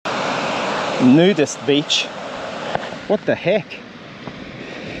nudist beach. What the heck?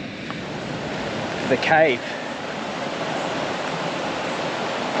 The cave.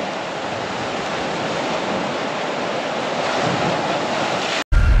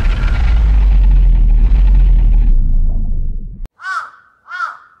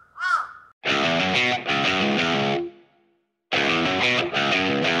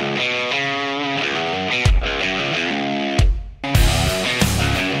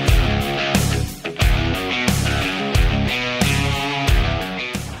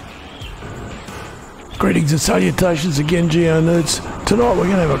 Greetings and salutations again, Nudes. Tonight we're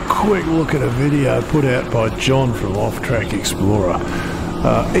going to have a quick look at a video put out by John from OffTrack Xplorer.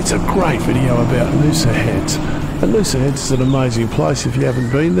 It's a great video about Noosa Heads. And Noosa Heads is an amazing place. If you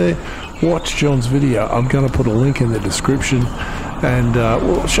haven't been there, watch John's video. I'm going to put a link in the description and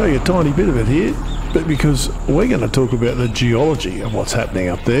we'll show you a tiny bit of it here. But because we're going to talk about the geology of what's happening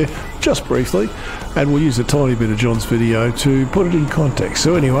up there, just briefly, and we'll use a tiny bit of John's video to put it in context.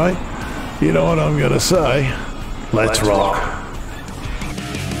 So anyway, you know what I'm going to say? Let's rock.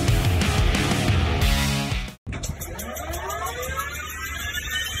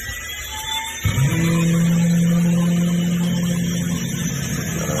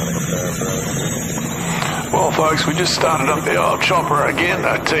 Well, folks, we just started up the old chopper again,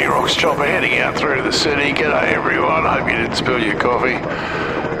 the T-Rox chopper, heading out through the city. G'day everyone, hope you didn't spill your coffee.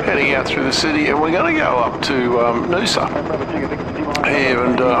 Heading out through the city, and we're going to go up to Noosa.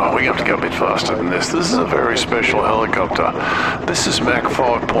 And we have to go a bit faster than this. This is a very special helicopter. This is Mach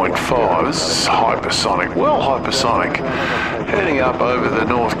 5.5. This is hypersonic, well hypersonic. Heading up over the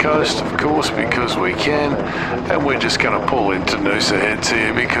north coast, of course, because we can. And we're just going to pull into Noosa Heads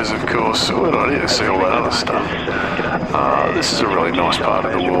here because, of course, we're not here to see all that other stuff. This is a really nice part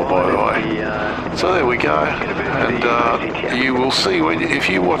of the world, by the way. So there we go. And you will see, if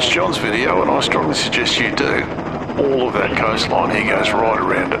you watch John's video, and I strongly suggest you do, all of that coastline here goes right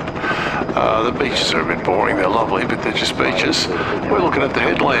around it. The beaches are a bit boring, they're lovely, but they're just beaches. We're looking at the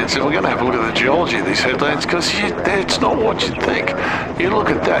headlands, and we're going to have a look at the geology of these headlands, because it's not what you'd think. You look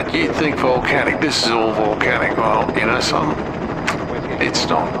at that, you'd think volcanic. This is all volcanic. Well, you know something? It's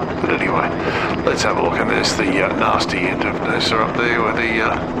not. But anyway, let's have a look. And there's the nasty end of Noosa up there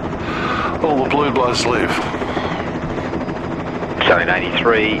where all the blue bloods live. Stallion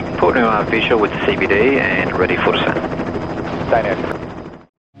 83, Port Noosa official with the CBD and ready for descent. Stallion 83.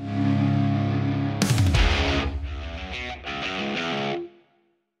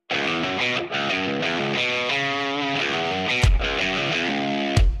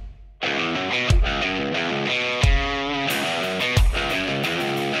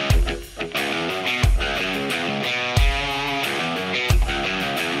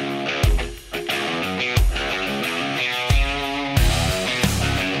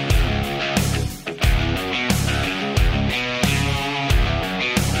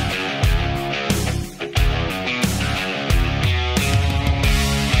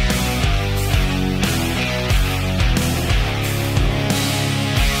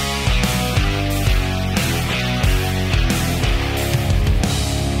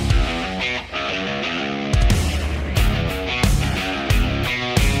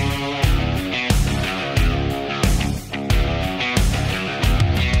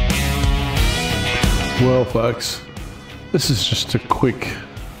 Well, folks, this is just a quick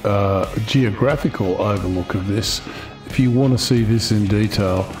geographical overlook of this. If you want to see this in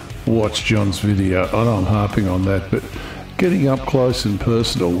detail, watch John's video. I know I'm harping on that, but getting up close and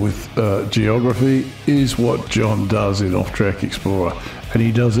personal with geography is what John does in OffTrack Explorer, and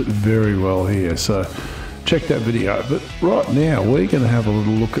he does it very well here. So check that video. But right now, we're going to have a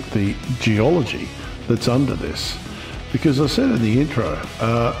little look at the geology that's under this. Because I said in the intro,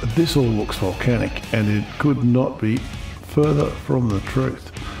 this all looks volcanic, and it could not be further from the truth.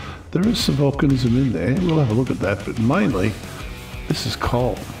 There is some volcanism in there, we'll have a look at that, but mainly, this is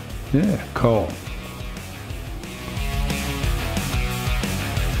coal. Yeah, coal.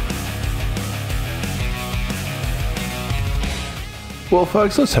 Well,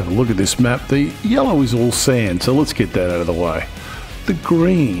 folks, let's have a look at this map. The yellow is all sand, so let's get that out of the way. The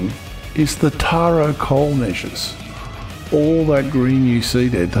green is the Taro coal measures. All that green you see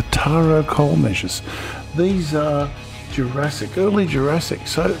there, the Taro coal measures. These are Jurassic, early Jurassic.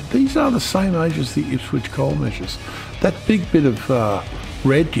 So these are the same age as the Ipswich coal measures. That big bit of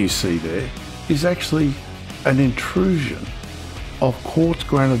red you see there is actually an intrusion of quartz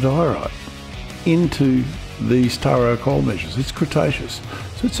granodiorite into these Taro coal measures. It's Cretaceous.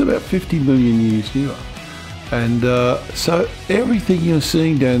 So it's about 50 million years newer. And so everything you're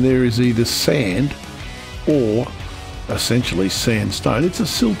seeing down there is either sand or essentially sandstone. It's a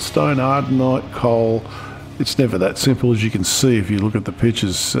siltstone, ardenite, coal. It's never that simple, as you can see if you look at the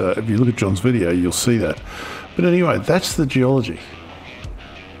pictures. If you look at John's video, you'll see that. But anyway, that's the geology.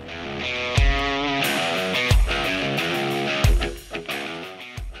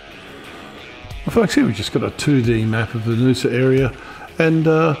 Well, folks, here we've just got a 2D map of the Noosa area, and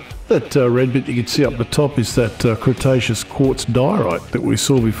that red bit you can see up the top is that Cretaceous quartz diorite that we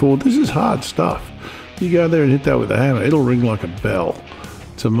saw before. This is hard stuff. You go there and hit that with a hammer, it'll ring like a bell.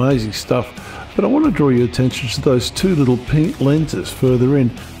 It's amazing stuff. But I want to draw your attention to those two little pink lenses further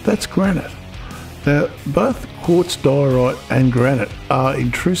in. That's granite. Now, both quartz diorite and granite are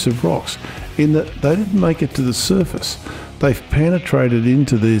intrusive rocks in that they didn't make it to the surface. They've penetrated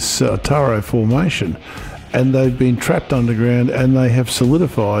into this Taro formation, and they've been trapped underground, and they have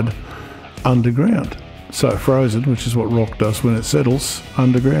solidified underground. So frozen, which is what rock does when it settles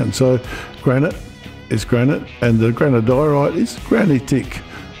underground. So granite is granite, and the granodiorite is granitic,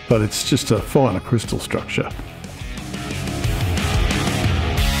 but it's just a finer crystal structure.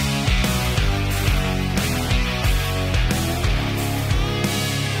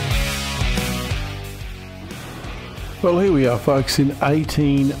 Well, here we are, folks, in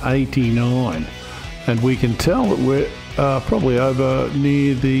 1889, and we can tell that we're probably over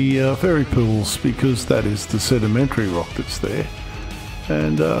near the ferry pools, because that is the sedimentary rock that's there.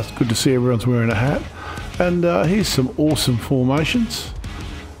 And it's good to see everyone's wearing a hat. And here's some awesome formations.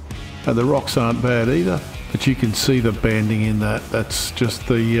 And the rocks aren't bad either, but you can see the banding in that. That's just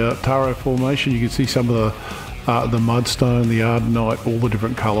the Taro formation. You can see some of the mudstone, the ardenite, all the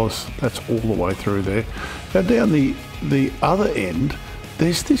different colours. That's all the way through there. Now down the other end,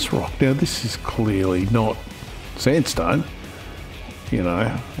 there's this rock. Now this is clearly not sandstone. You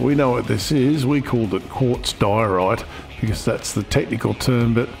know, we know what this is. We called it quartz diorite because that's the technical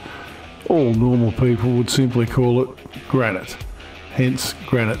term, but all normal people would simply call it granite, hence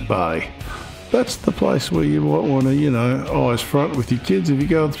Granite Bay. That's the place where you might want to, you know, eyes front with your kids if you're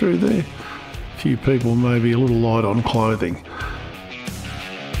going through there. A few people may be a little light on clothing.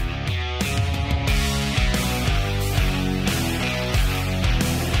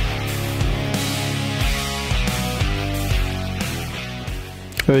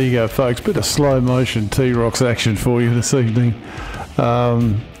 There you go, folks. Bit of slow motion T-Rocks action for you this evening.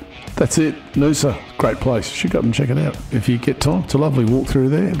 That's it. Noosa, great place. You should go up and check it out if you get time. It's a lovely walk through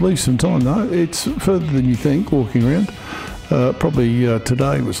there. Leave some time though. It's further than you think walking around. Probably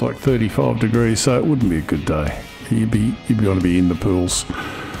today was like 35 degrees, so it wouldn't be a good day. You'd want to be in the pools.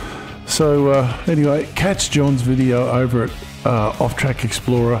 So anyway, catch John's video over at OffTrack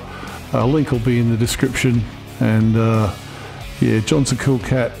Xplorer. Link will be in the description. And yeah, John's a cool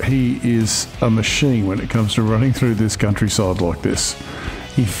cat. He is a machine when it comes to running through this countryside like this.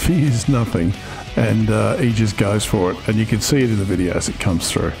 He fears nothing, and he just goes for it. And you can see it in the video as it comes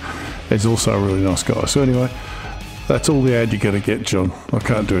through. He's also a really nice guy. So anyway, that's all the ad you're going to get, John. I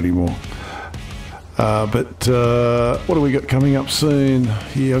can't do any more. But what do we got coming up soon?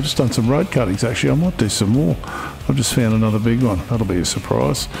 Yeah, I've just done some road cuttings, actually. I might do some more. I've just found another big one. That'll be a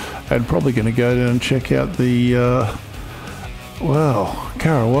surprise. And probably going to go down and check out the, well,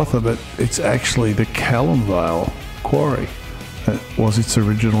 Karawatha, but it's actually the Callum Vale Quarry. That was its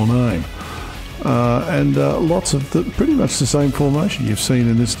original name. And lots of pretty much the same formation you've seen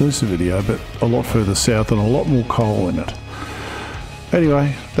in this Noosa video, but a lot further south and a lot more coal in it.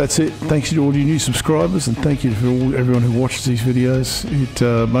 Anyway, that's it. Thanks to all you new subscribers, and thank you for everyone who watches these videos.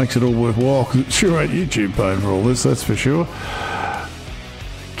 It makes it all worthwhile, because it sure ain't YouTube paying for all this, that's for sure.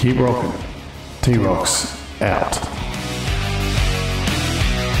 Keep rocking. T-Rocks out.